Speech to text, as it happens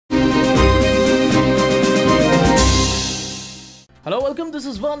Hello, welcome. This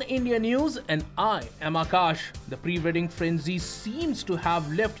is Oneindia News and I am Akash. The pre-wedding frenzy seems to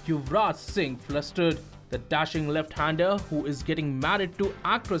have left Yuvraj Singh flustered. The dashing left-hander, who is getting married to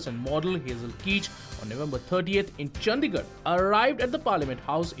actress and model Hazel Keech on November 30th in Chandigarh, arrived at the Parliament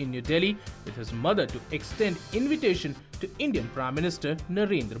House in New Delhi with his mother to extend invitation to Indian Prime Minister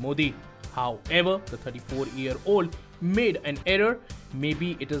Narendra Modi. However, the 34-year-old made an error.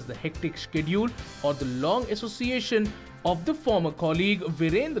 Maybe it is the hectic schedule or the long association of the former colleague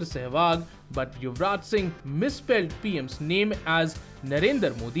Virendra Sehwag, but Yuvraj Singh misspelled PM's name as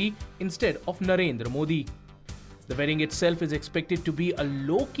Narender Modi instead of Narendra Modi. The wedding itself is expected to be a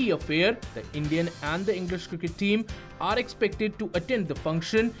low-key affair. The Indian and the English cricket team are expected to attend the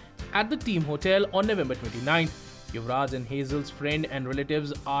function at the team hotel on November 29th. Yuvraj and Hazel's friend and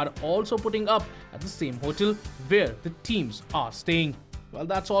relatives are also putting up at the same hotel where the teams are staying. Well,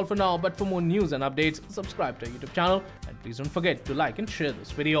 that's all for now, but for more news and updates, subscribe to our YouTube channel and please don't forget to like and share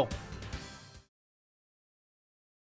this video.